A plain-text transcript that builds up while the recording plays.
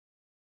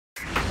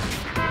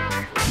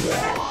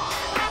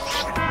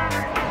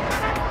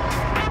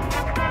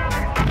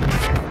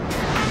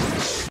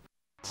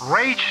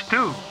Rage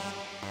 2.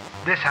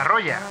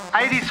 Desarrolla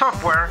ID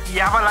Software y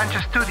Avalanche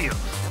Studios.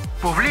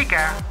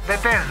 Publica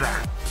Bethesda.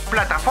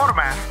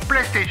 Plataformas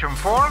PlayStation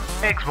 4,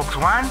 Xbox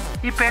One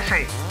y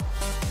PC.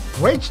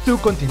 Rage 2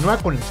 continúa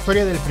con la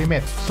historia del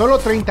primero, solo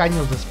 30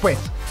 años después.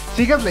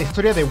 Sigues la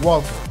historia de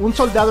Walker, un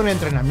soldado en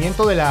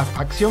entrenamiento de la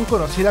facción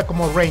conocida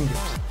como Rangers.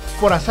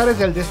 Por azares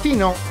del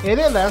destino,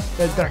 heredas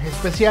el traje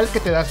especial que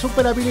te da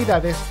super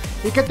habilidades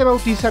y que te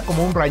bautiza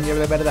como un Ranger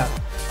de verdad.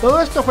 Todo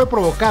esto fue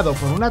provocado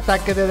por un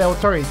ataque de The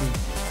Authority,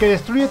 que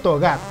destruye tu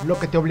hogar, lo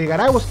que te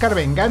obligará a buscar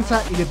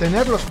venganza y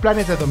detener los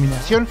planes de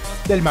dominación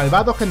del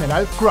malvado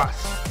general Cross.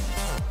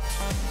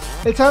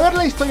 El saber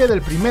la historia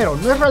del primero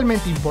no es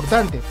realmente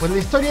importante, pues la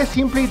historia es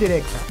simple y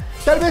directa.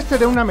 Tal vez te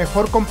dé una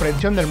mejor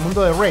comprensión del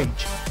mundo de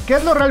Rage, que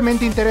es lo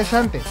realmente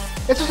interesante.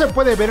 Eso se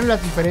puede ver en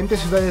las diferentes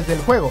ciudades del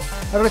juego,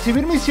 al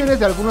recibir misiones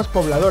de algunos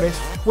pobladores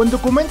o en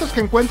documentos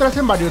que encuentras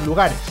en varios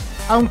lugares.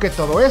 Aunque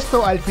todo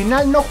esto al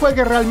final no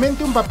juegue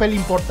realmente un papel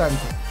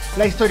importante.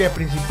 La historia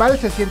principal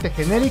se siente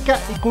genérica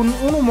y con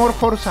un humor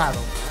forzado.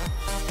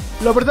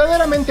 Lo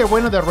verdaderamente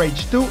bueno de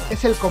Rage 2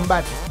 es el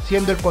combate,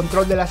 siendo el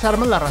control de las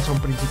armas la razón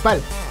principal.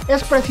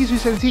 Es preciso y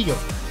sencillo,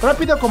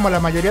 rápido como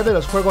la mayoría de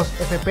los juegos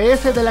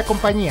FPS de la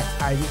compañía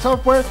ID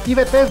Software y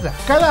Bethesda,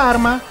 cada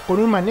arma con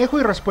un manejo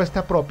y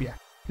respuesta propia.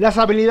 Las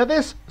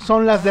habilidades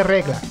son las de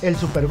regla, el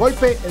super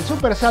golpe, el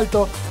super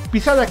salto,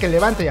 pisada que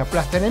levanta y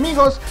aplasta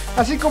enemigos,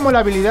 así como la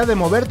habilidad de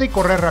moverte y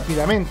correr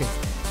rápidamente.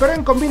 Pero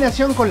en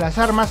combinación con las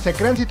armas se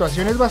crean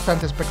situaciones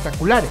bastante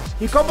espectaculares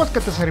y combos que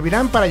te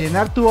servirán para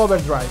llenar tu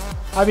overdrive,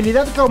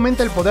 habilidad que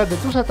aumenta el poder de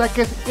tus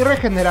ataques y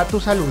regenera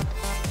tu salud.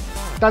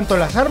 Tanto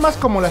las armas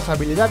como las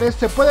habilidades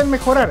se pueden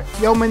mejorar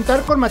y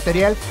aumentar con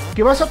material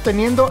que vas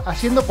obteniendo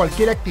haciendo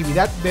cualquier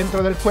actividad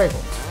dentro del juego.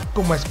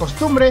 Como es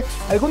costumbre,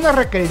 algunas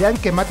requerirán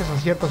que mates a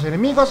ciertos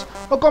enemigos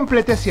o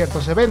completes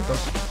ciertos eventos.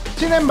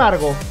 Sin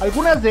embargo,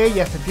 algunas de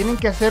ellas se tienen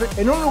que hacer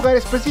en un lugar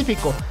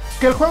específico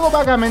que el juego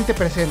vagamente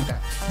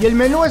presenta, y el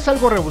menú es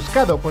algo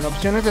rebuscado con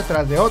opciones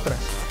detrás de otras.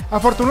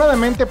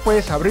 Afortunadamente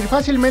puedes abrir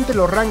fácilmente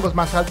los rangos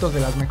más altos de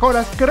las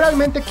mejoras que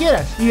realmente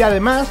quieras, y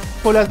además,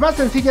 por las más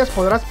sencillas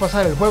podrás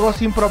pasar el juego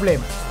sin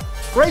problemas.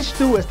 Rage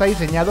 2 está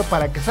diseñado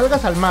para que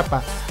salgas al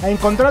mapa a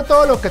encontrar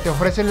todo lo que te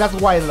ofrecen las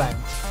Wildlands,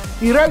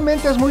 y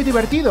realmente es muy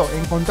divertido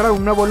encontrar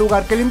un nuevo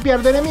lugar que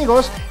limpiar de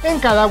enemigos en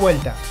cada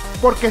vuelta,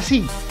 porque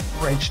sí,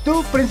 Rage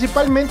 2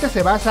 principalmente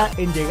se basa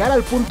en llegar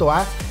al punto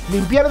A,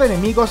 limpiar de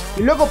enemigos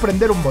y luego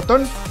prender un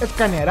botón,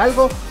 escanear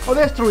algo o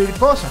destruir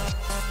cosas.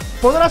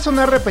 Podrá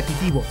sonar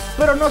repetitivo,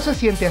 pero no se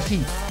siente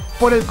así,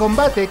 por el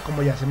combate,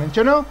 como ya se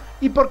mencionó,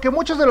 y porque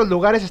muchos de los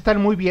lugares están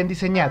muy bien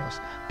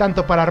diseñados,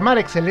 tanto para armar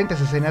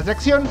excelentes escenas de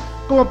acción,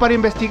 como para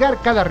investigar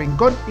cada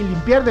rincón y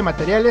limpiar de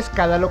materiales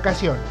cada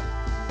locación.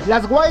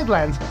 Las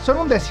Wildlands son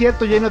un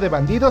desierto lleno de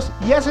bandidos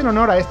y hacen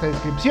honor a esta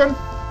descripción,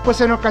 pues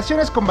en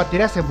ocasiones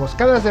combatirás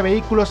emboscadas de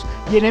vehículos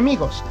y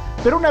enemigos,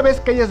 pero una vez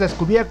que hayas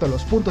descubierto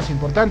los puntos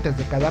importantes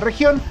de cada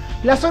región,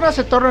 las zonas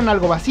se tornan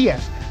algo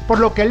vacías, por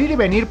lo que el ir y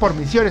venir por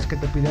misiones que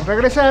te piden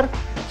regresar,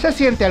 se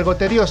siente algo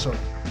tedioso.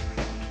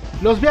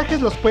 Los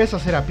viajes los puedes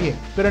hacer a pie,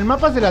 pero en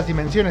mapas de las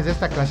dimensiones de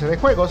esta clase de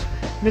juegos,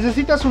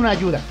 necesitas una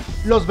ayuda,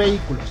 los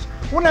vehículos.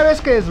 Una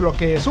vez que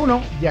desbloquees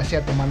uno, ya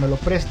sea tomándolo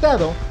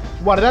prestado,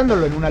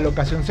 guardándolo en una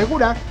locación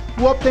segura,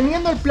 o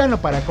obteniendo el plano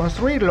para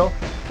construirlo,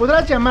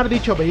 podrás llamar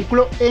dicho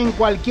vehículo en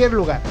cualquier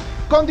lugar,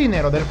 con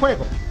dinero del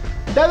juego.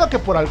 Dado que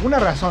por alguna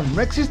razón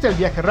no existe el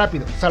viaje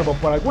rápido, salvo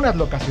por algunas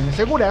locaciones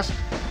seguras,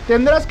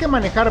 tendrás que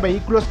manejar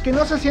vehículos que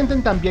no se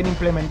sienten tan bien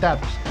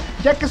implementados,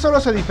 ya que solo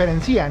se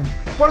diferencian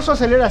por su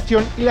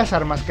aceleración y las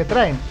armas que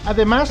traen.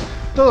 Además,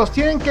 todos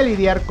tienen que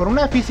lidiar con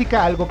una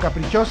física algo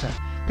caprichosa,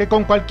 que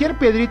con cualquier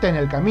piedrita en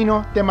el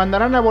camino te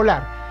mandarán a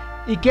volar,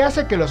 y que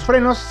hace que los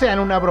frenos sean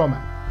una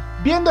broma.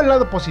 Viendo el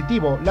lado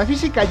positivo, la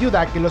física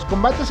ayuda a que los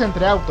combates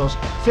entre autos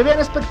se vean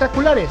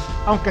espectaculares,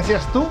 aunque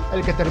seas tú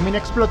el que termine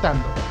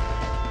explotando.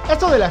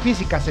 Esto de la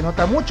física se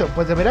nota mucho,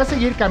 pues deberás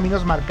seguir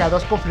caminos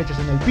marcados con flechas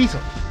en el piso,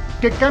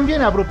 que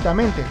cambian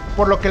abruptamente,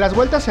 por lo que las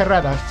vueltas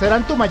cerradas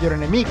serán tu mayor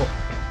enemigo.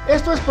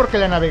 Esto es porque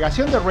la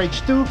navegación de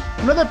Rage 2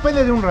 no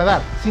depende de un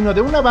radar, sino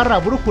de una barra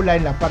brújula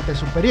en la parte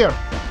superior,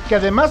 que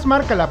además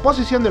marca la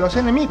posición de los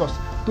enemigos,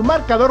 tu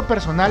marcador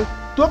personal,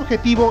 tu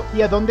objetivo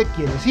y a dónde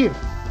quieres ir,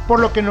 por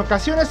lo que en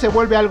ocasiones se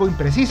vuelve algo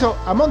impreciso,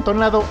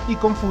 amontonado y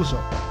confuso.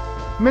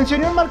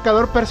 Mencioné un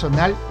marcador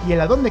personal y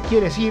el a dónde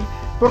quieres ir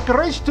porque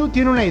Rage 2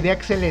 tiene una idea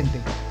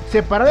excelente: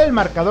 separar el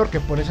marcador que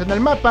pones en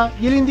el mapa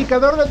y el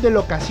indicador de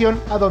locación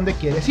a dónde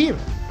quieres ir.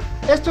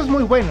 Esto es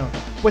muy bueno,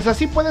 pues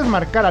así puedes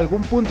marcar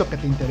algún punto que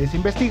te interese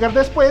investigar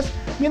después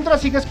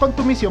mientras sigues con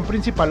tu misión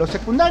principal o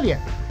secundaria.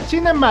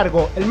 Sin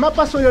embargo, el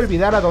mapa suele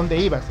olvidar a dónde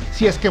ibas,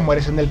 si es que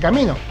mueres en el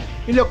camino,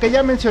 y lo que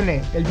ya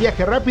mencioné, el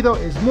viaje rápido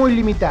es muy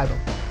limitado.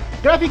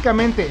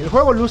 Gráficamente el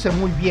juego luce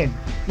muy bien,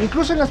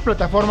 incluso en las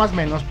plataformas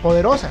menos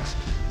poderosas.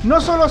 No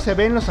solo se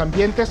ve en los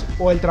ambientes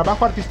o el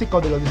trabajo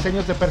artístico de los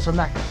diseños de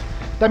personajes,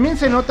 también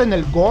se nota en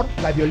el gore,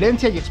 la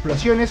violencia y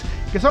explosiones,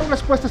 que son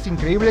respuestas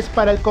increíbles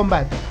para el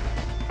combate.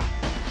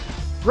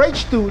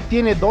 Rage 2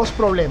 tiene dos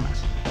problemas: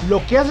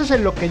 lo que haces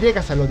en lo que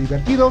llegas a lo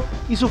divertido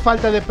y su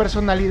falta de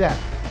personalidad.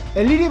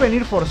 El ir y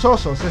venir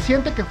forzoso se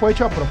siente que fue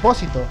hecho a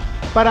propósito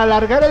para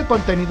alargar el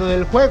contenido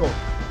del juego,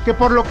 que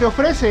por lo que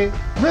ofrece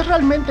no es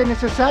realmente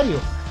necesario.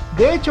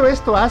 De hecho,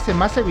 esto hace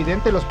más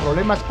evidente los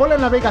problemas con la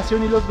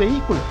navegación y los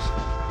vehículos.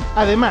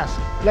 Además,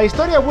 la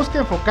historia busca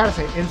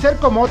enfocarse en ser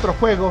como otro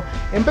juego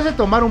en vez de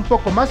tomar un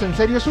poco más en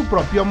serio su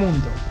propio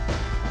mundo.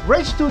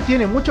 Rage 2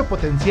 tiene mucho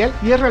potencial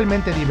y es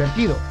realmente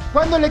divertido,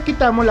 cuando le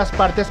quitamos las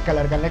partes que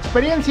alargan la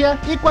experiencia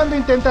y cuando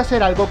intenta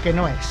hacer algo que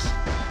no es.